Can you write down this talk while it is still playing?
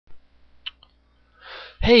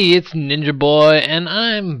Hey, it's Ninja Boy, and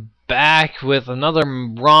I'm back with another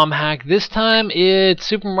ROM hack. This time it's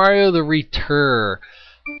Super Mario the Reture.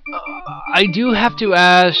 I do have to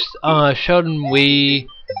ask shodanwii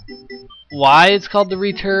why it's called the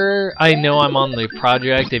Reture. I know I'm on the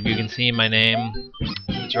project, if you can see my name.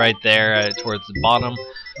 It's right there towards the bottom.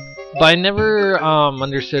 But I never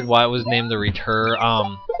understood why it was named the Reture.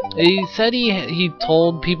 He said he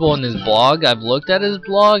told people in his blog. I've looked at his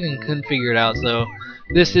blog and couldn't figure it out, so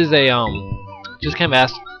this is a just kind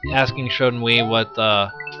of asking shodanwii what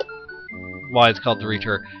why it's called the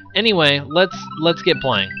Reture. Anyway, let's get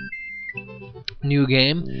playing. New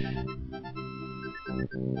game.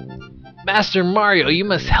 Master Mario, you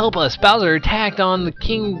must help us. Bowser attacks on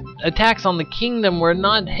the kingdom were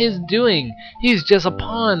not his doing. He's just a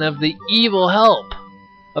pawn of the evil help.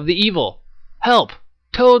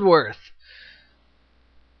 Toadworth.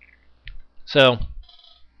 So,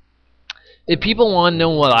 if people want to know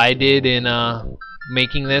what I did in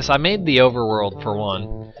making this, I made the overworld for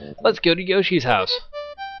one. Let's go to Yoshi's house.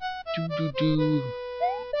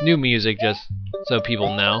 New music, just so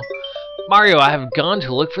people know. Mario, I have gone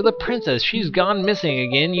to look for the princess. She's gone missing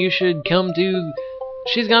again.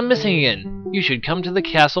 She's gone missing again. You should come to the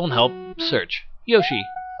castle and help search. Yoshi.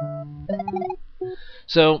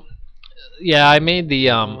 So, yeah, I made the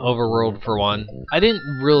overworld for one. I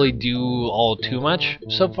didn't really do all too much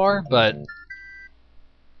so far, but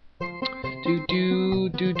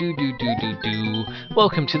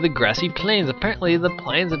Welcome to the grassy plains. Apparently the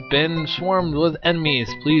plains have been swarmed with enemies.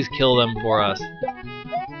 Please kill them for us.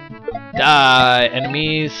 Die,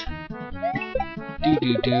 enemies.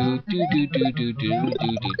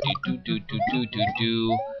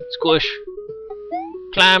 Squish.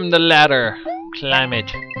 Climb the ladder. Climb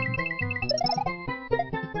it.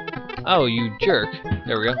 Oh, you jerk.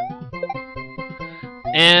 There we go.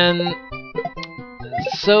 And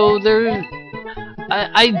so there,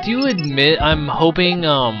 I do admit I'm hoping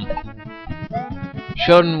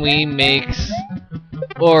shodanwii makes,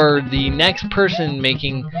 or the next person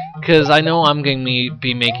making, because I know I'm going to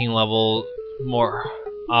be making level more.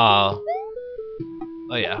 Oh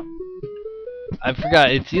yeah, I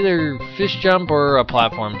forgot. It's either fish jump or a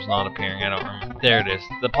platform's not appearing. I don't remember. There it is.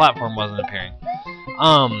 The platform wasn't appearing.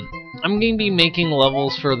 I'm going to be making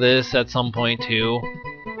levels for this at some point too.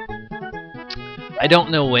 I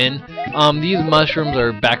don't know when. These mushrooms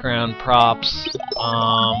are background props,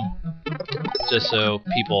 just so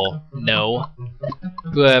people know.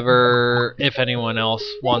 Whoever, if anyone else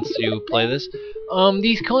wants to play this.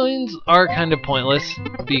 These coins are kind of pointless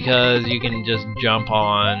because you can just jump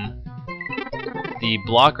on the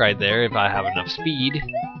block right there if I have enough speed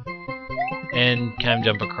and kind of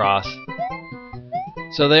jump across.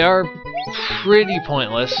 So they are pretty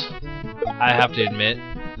pointless, I have to admit.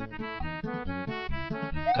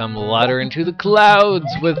 Come ladder into the clouds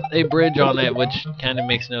with a bridge on it, which kind of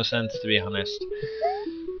makes no sense, to be honest.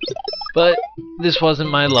 But this wasn't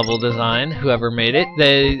my level design, whoever made it.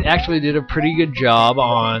 They actually did a pretty good job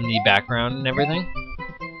on the background and everything.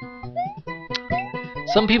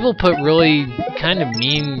 Some people put really kind of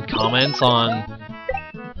mean comments on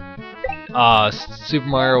Super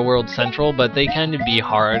Mario World Central, but they kind of be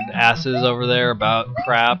hard asses over there about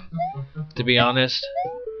crap, to be honest.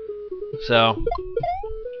 So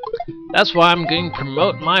that's why I'm going to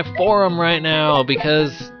promote my forum right now,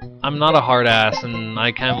 because I'm not a hard ass and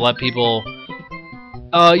I kind of let people.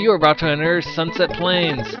 You are about to enter Sunset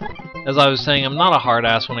Plains. As I was saying, I'm not a hard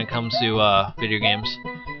ass when it comes to video games.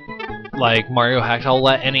 Like Mario hacks, I'll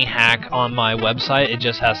let any hack on my website. It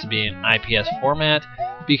just has to be in IPS format,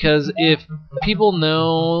 because if people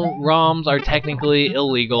know ROMs are technically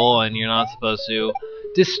illegal and you're not supposed to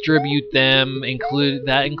distribute them,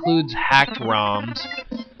 that includes hacked ROMs.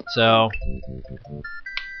 So,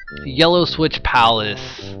 Yellow Switch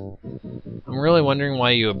Palace. I'm really wondering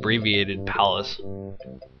why you abbreviated Palace.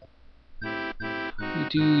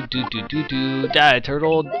 Die,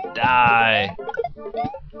 turtle, die.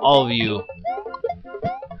 All of you.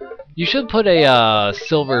 You should put a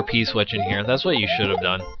silver P-switch in here. That's what you should have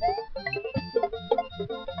done.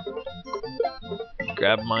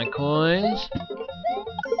 Grab my coins.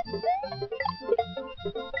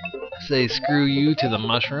 Say screw you to the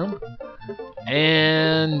mushroom.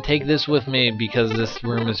 And take this with me because this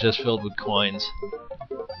room is just filled with coins.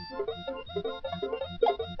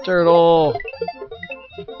 Turtle!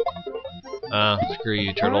 Screw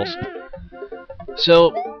you, turtles.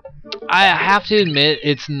 So, I have to admit,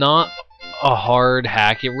 it's not a hard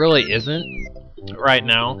hack. It really isn't right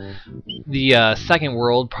now. The second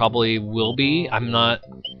world probably will be. I'm not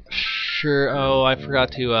sure. Oh, I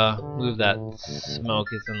forgot to move that smoke.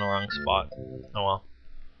 It's in the wrong spot. Oh well.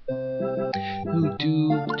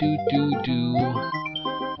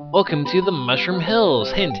 Welcome to the Mushroom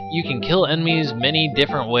Hills. Hint, you can kill enemies many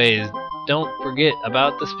different ways. Don't forget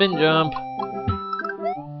about the spin jump.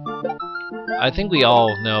 I think we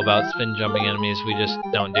all know about spin jumping enemies, we just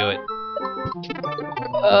don't do it.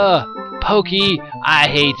 Pokey! I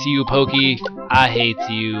hate you, Pokey! I hate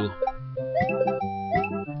you.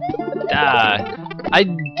 Die! I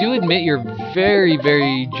do admit you're very,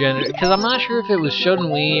 very generous, because I'm not sure if it was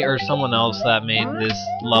shodanwii or someone else that made this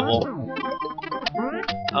level.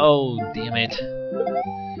 Oh, damn it.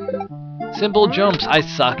 Simple jumps, I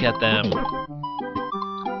suck at them.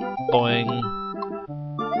 Boing.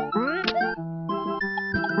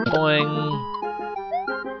 Boing.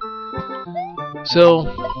 So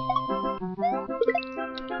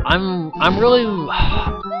I'm really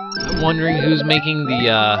wondering who's making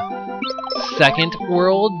the second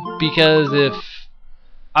world, because if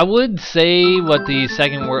I would say what the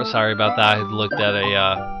second world, sorry about that, I looked at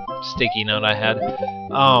a sticky note I had.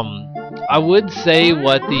 I would say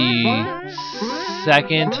what the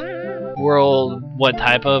second world, what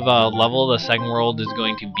type of level the second world is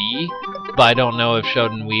going to be, but I don't know if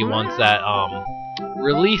shodanwii wants that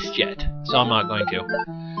released yet, so I'm not going to.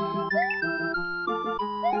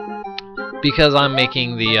 Because I'm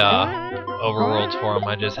making the overworlds for them,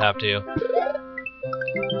 I just have to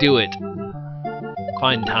do it.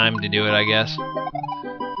 Find time to do it, I guess.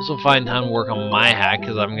 Also find time to work on my hack,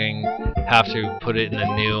 because I'm going to have to put it in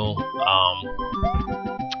a new, I'm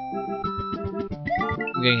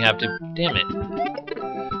going to have to, damn it.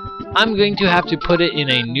 I'm going to have to put it in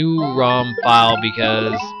a new ROM file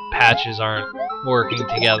because patches aren't working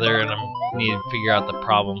together and I need to figure out the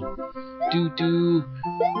problem.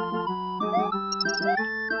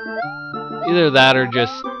 Either that or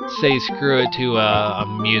just say screw it to a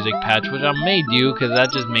music patch, which I may do because that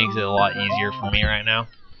just makes it a lot easier for me right now.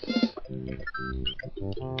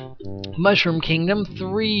 Mushroom Kingdom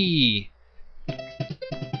 3.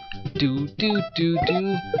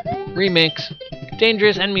 Remix.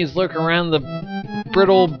 Dangerous enemies lurk around the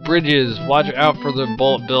brittle bridges. Watch out for the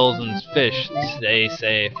bullet bills and fish. Stay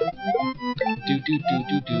safe.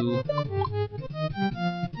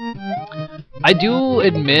 I do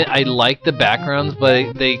admit I like the backgrounds,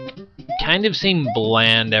 but they kind of seem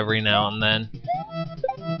bland every now and then.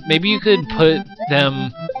 Maybe you could put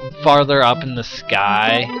them farther up in the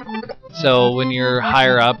sky, so when you're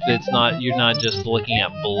higher up, you're not just looking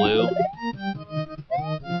at blue.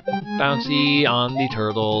 Bouncy on the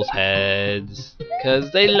turtles' heads,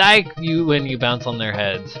 'cause they like you when you bounce on their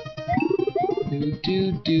heads.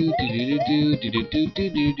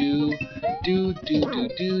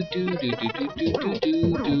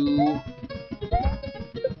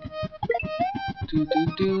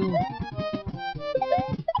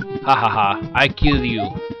 Ha ha ha, I kill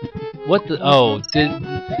you. What the? Oh,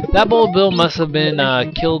 that bullet bill must have been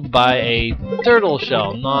killed by a turtle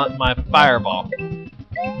shell, not my fireball.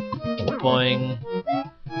 Boing.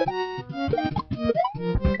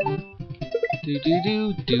 Do.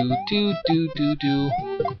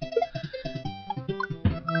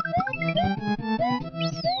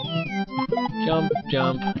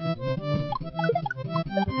 Jump.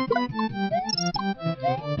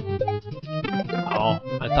 Oh,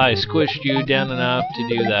 I thought I squished you down enough to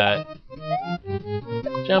do that.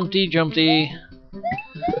 Jumpty.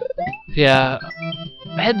 Yeah.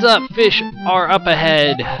 Heads up, fish are up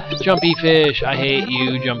ahead. Jumpy fish, I hate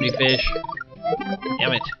you, jumpy fish.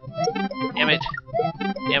 Damn it.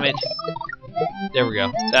 There we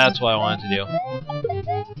go. That's what I wanted to do.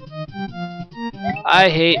 I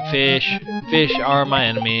hate fish. Fish are my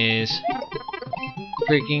enemies.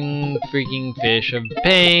 Freaking fish of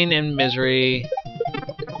pain and misery.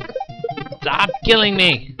 Stop killing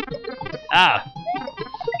me! Ah!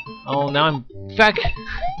 Oh, now I'm back.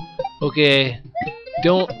 Okay.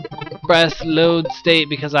 Don't press load state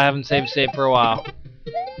because I haven't saved state for a while.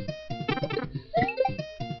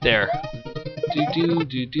 There.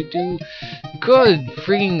 Good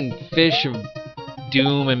freaking fish of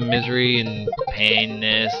doom and misery and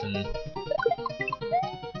painness, and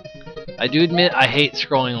I do admit I hate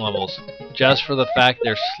scrolling levels just for the fact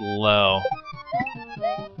they're slow.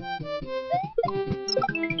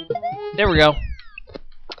 There we go.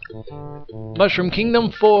 Mushroom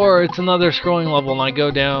Kingdom 4, it's another scrolling level and I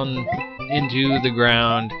go down into the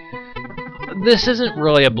ground. This isn't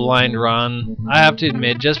really a blind run, I have to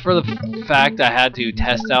admit, just for the fact I had to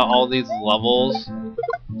test out all these levels,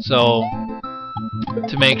 so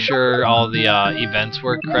to make sure all the events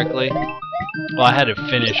work correctly. Well, I had to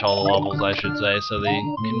finish all the levels, I should say, so they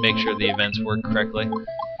can make sure the events work correctly.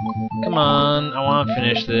 Come on, I want to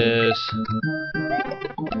finish this.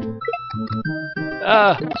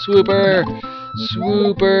 Ah, swooper!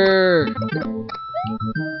 Swooper!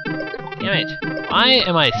 Damn it. Why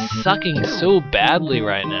am I sucking so badly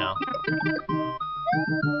right now?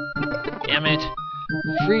 Damn it.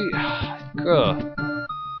 Free... Ugh.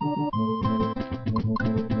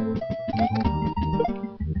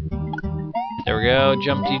 There we go,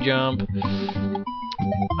 jumpty jump.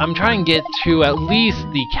 I'm trying to get to at least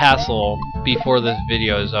the castle before this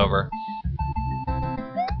video is over.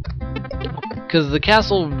 Because the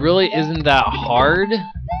castle really isn't that hard,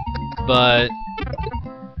 but...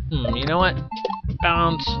 you know what?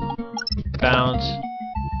 Bounce. Bounce.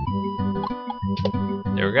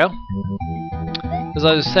 There we go. As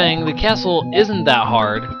I was saying, the castle isn't that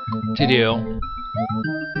hard to do.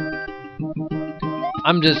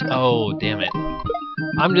 I'm just... oh, damn it.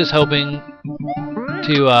 I'm just hoping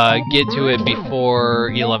to get to it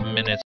before 11 minutes.